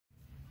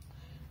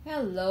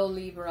Hello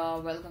Libra,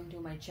 welcome to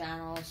my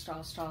channel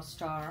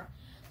Star.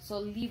 So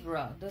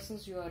Libra, this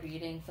is your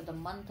reading for the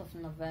month of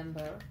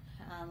November,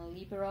 and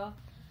Libra,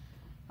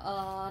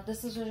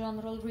 this is a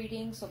general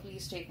reading, so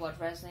please take what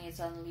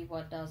resonates and leave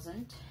what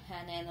doesn't,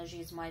 and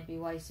energies might be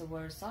vice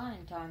versa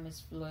and time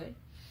is fluid.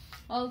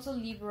 Also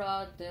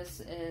Libra, this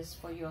is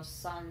for your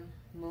sun,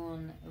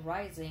 moon,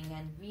 rising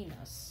and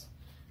Venus.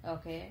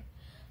 Okay,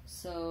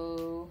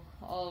 so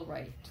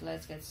alright,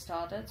 let's get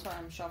started. So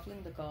I'm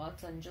shuffling the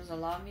cards and just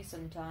allow me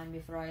some time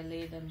before I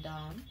lay them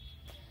down.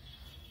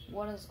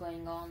 What is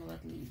going on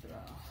with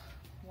Libra?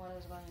 What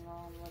is going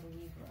on with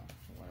Libra?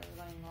 What is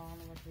going on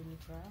with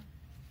Libra?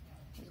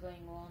 What is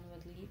going on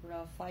with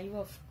Libra? 5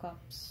 of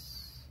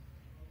Cups.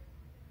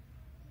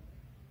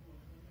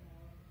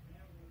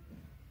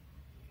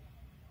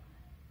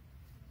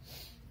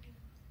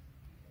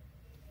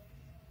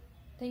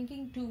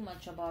 Thinking too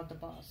much about the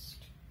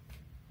past.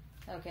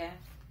 Okay,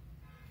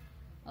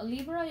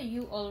 Libra,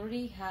 you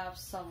already have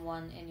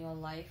someone in your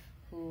life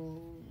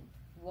who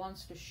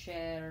wants to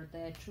share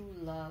their true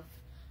love,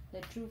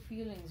 their true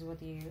feelings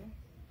with you,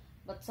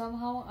 but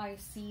somehow I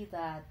see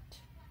that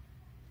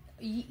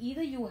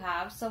either you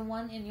have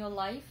someone in your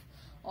life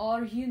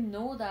or you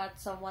know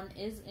that someone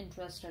is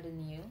interested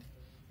in you,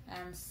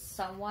 and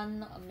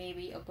someone may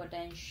be a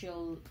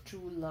potential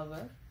true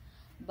lover,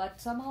 but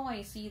somehow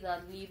I see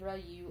that Libra,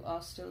 you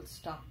are still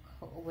stuck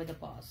with the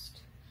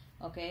past.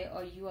 Okay,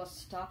 or you are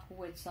stuck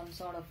with some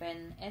sort of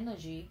an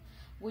energy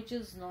which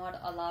is not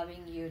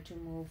allowing you to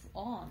move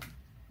on.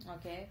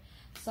 Okay,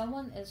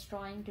 someone is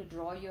trying to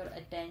draw your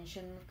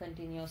attention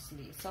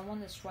continuously,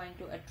 someone is trying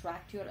to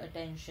attract your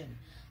attention,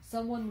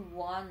 someone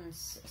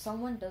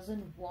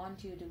doesn't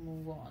want you to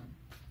move on.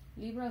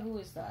 Libra, who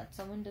is that?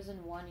 Someone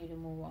doesn't want you to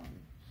move on.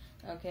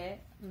 Okay,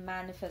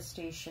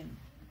 manifestation,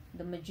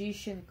 the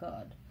Magician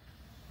card.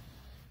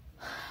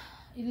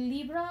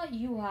 Libra,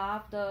 you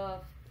have the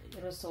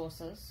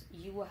resources,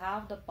 you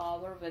have the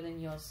power within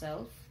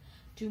yourself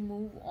to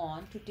move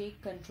on, to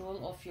take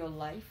control of your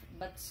life,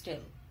 but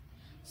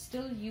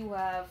still you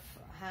have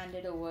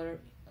handed over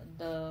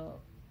the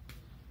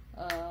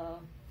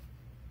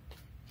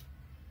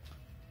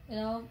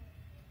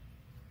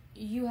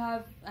you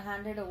have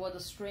handed over the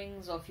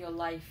strings of your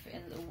life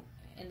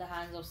in the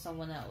hands of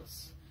someone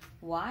else.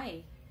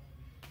 Why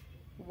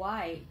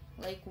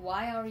like,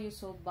 why are you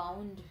so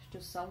bound to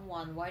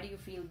someone? Why do you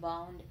feel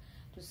bound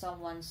to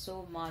someone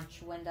so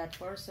much when that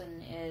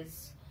person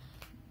is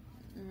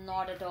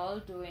not at all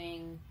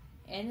doing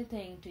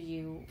anything to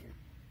you,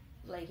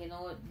 like,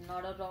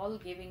 not at all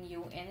giving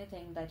you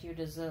anything that you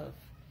deserve?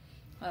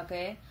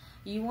 Okay,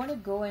 you want to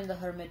go in the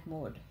hermit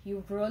mode.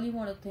 You really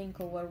want to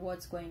think over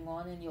what's going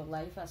on in your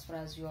life as far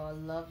as your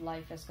love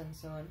life is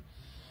concerned.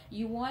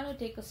 You want to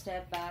take a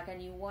step back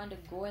and you want to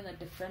go in a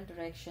different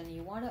direction.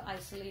 You want to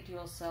isolate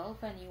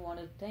yourself and you want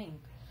to think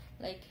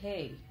like,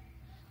 hey,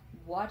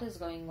 what is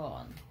going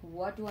on?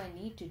 What do I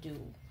need to do?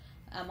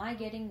 Am I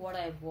getting what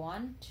I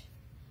want?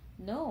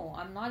 No,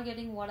 I'm not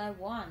getting what I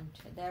want.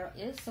 There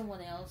is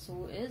someone else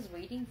who is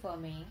waiting for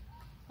me.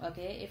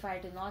 Okay, if I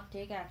do not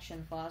take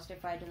action fast,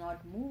 if I do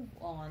not move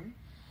on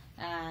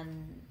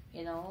and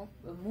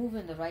move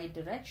in the right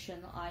direction,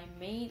 I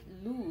may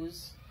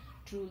lose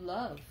true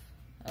love.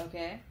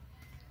 Okay,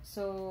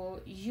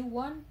 so you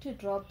want to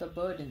drop the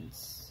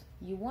burdens.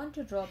 You want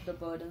to drop the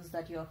burdens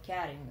that you're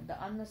carrying,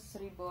 the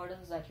unnecessary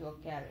burdens that you're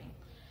carrying.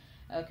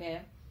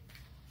 Okay,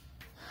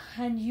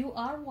 and you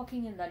are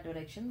walking in that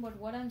direction, but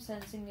what I'm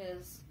sensing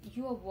is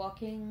you are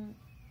walking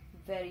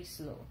very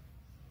slow.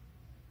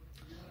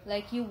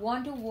 Like, you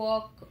want to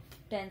walk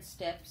 10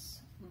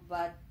 steps,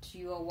 but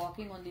you are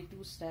walking only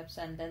 2 steps,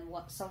 and then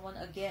someone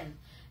again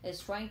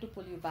is trying to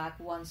pull you back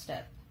 1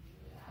 step.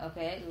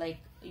 Okay, like,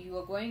 you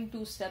are going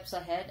 2 steps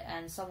ahead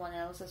and someone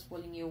else is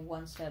pulling you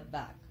 1 step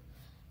back.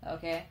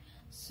 Okay,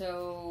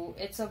 so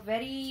it's a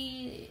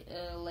very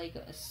like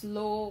a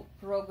slow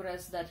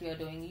progress that you're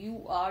doing.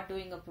 You are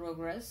doing a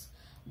progress,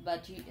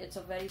 but it's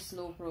a very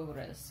slow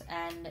progress,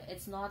 and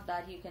it's not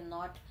that you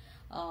cannot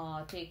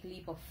take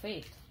leap of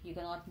faith, you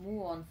cannot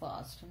move on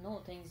fast.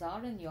 No, things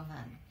are in your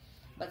hand,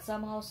 but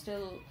somehow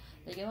still,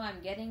 like,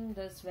 I'm getting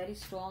this very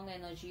strong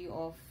energy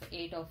of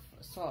 8 of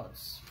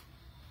Swords.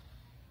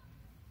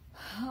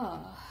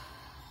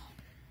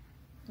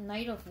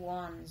 Knight of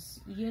Wands.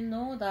 You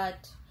know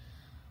that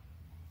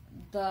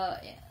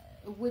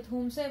with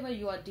whomsoever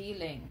you are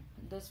dealing,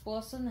 this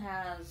person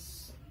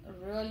has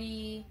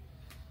really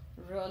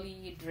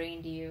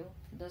drained you.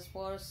 This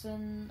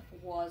person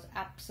was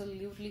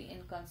absolutely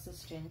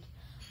inconsistent.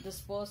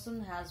 This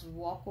person has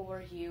walked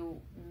over you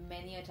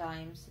many a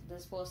times.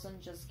 This person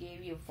just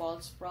gave you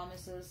false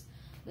promises.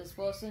 This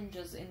person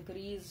just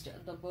increased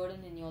the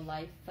burden in your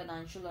life,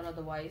 financial or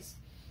otherwise.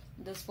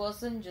 This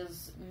person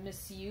just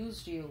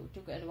misused you,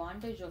 took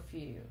advantage of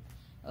you,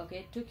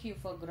 okay, took you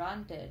for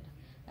granted,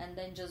 and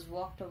then just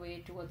walked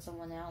away towards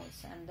someone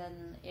else. And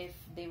then if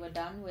they were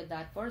done with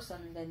that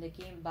person, then they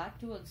came back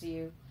towards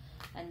you,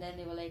 and then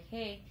they were like,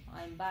 hey,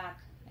 I'm back,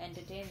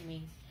 entertain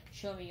me,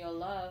 show me your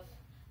love.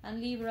 And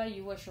Libra,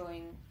 you were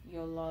showing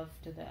your love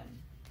to them.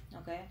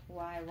 Okay,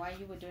 why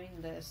you were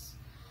doing this?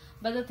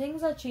 But the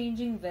things are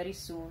changing very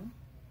soon.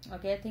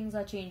 Okay, things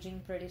are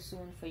changing pretty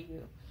soon for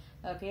you.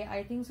 Okay,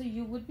 I think so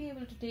you would be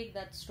able to take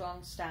that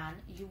strong stand.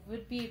 You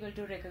would be able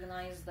to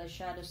recognize the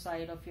shadow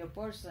side of your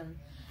person,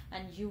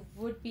 and you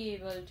would be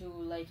able to,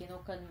 like,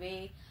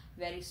 convey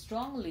very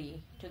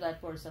strongly to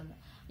that person.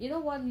 You know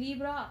what,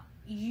 Libra,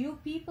 you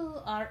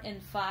people are in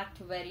fact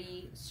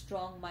very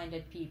strong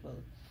minded people.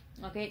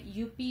 Okay,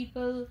 you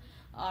people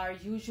are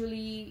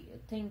usually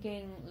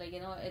thinking, like,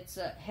 it's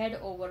a head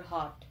over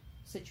heart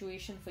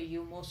situation for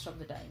you most of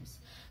the times.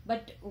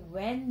 But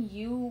when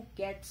you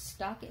get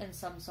stuck in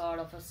some sort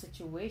of a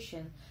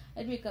situation,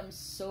 it becomes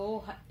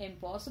so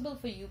impossible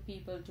for you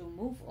people to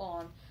move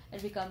on.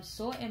 It becomes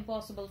so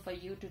impossible for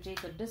you to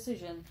take a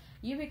decision.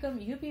 You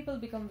people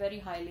become very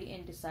highly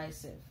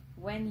indecisive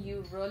when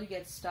you really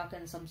get stuck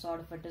in some sort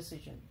of a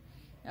decision,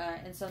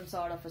 in some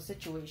sort of a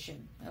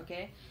situation.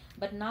 Okay,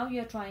 but now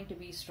you're trying to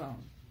be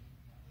strong.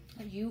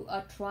 You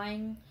are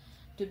trying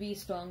to be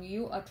strong.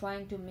 You are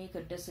trying to make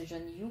a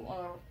decision. You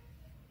are,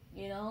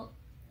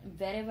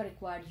 wherever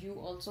required, you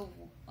also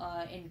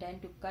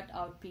intend to cut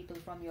out people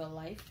from your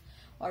life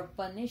or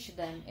punish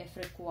them if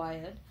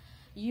required.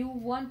 You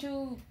want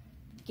to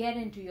get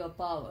into your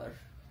power.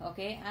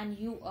 Okay, and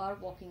you are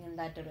walking in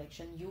that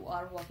direction. You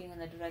are walking in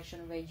the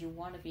direction where you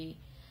want to be,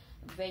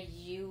 where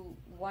you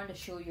want to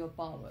show your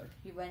power,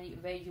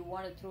 where you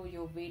want to throw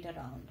your weight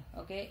around.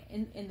 Okay,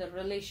 in the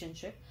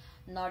relationship,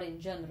 not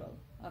in general.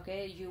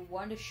 Okay, you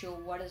want to show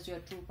what is your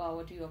true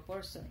power to your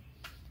person.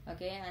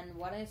 Okay, and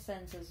what I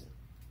sense is,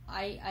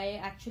 I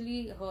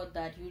actually heard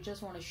that you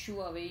just want to shoo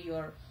away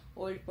your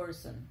old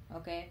person.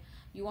 Okay,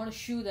 you want to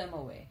shoo them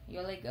away.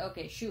 You're like,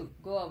 okay, shoo,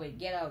 go away,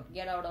 get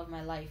out of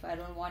my life. I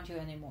don't want you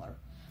anymore.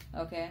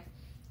 Okay,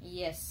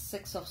 yes,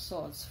 Six of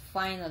Swords.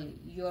 Finally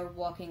you're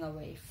walking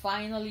away.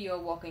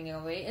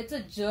 It's a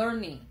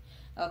journey.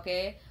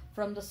 Okay,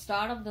 from the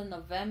start of the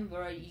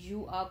November,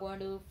 you are going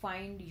to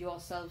find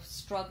yourself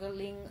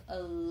struggling a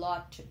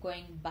lot,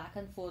 going back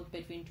and forth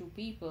between two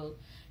people.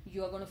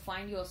 You are going to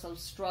find yourself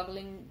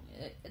struggling.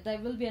 There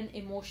will be an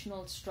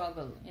emotional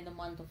struggle in the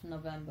month of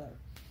November.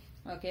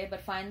 Okay,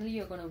 but finally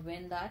you're going to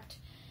win that.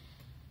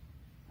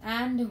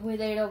 And with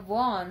Eight of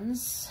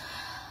Wands,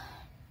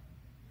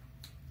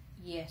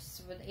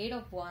 yes, with Eight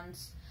of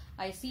Wands,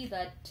 I see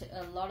that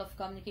a lot of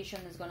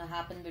communication is going to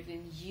happen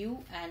between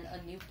you and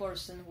a new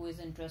person who is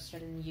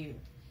interested in you.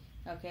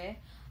 Okay,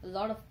 a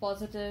lot of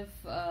positive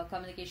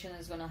communication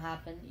is going to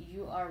happen.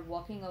 You are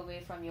walking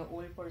away from your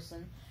old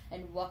person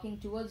and walking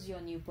towards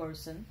your new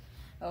person.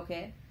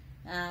 Okay,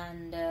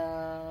 and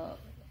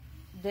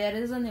there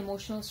is an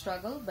emotional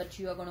struggle, but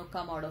you are going to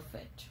come out of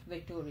it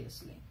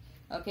victoriously.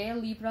 Okay,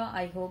 Libra,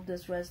 I hope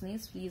this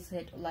resonates. Please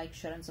hit like,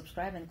 share and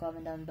subscribe and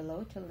comment down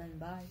below. Till then,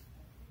 bye.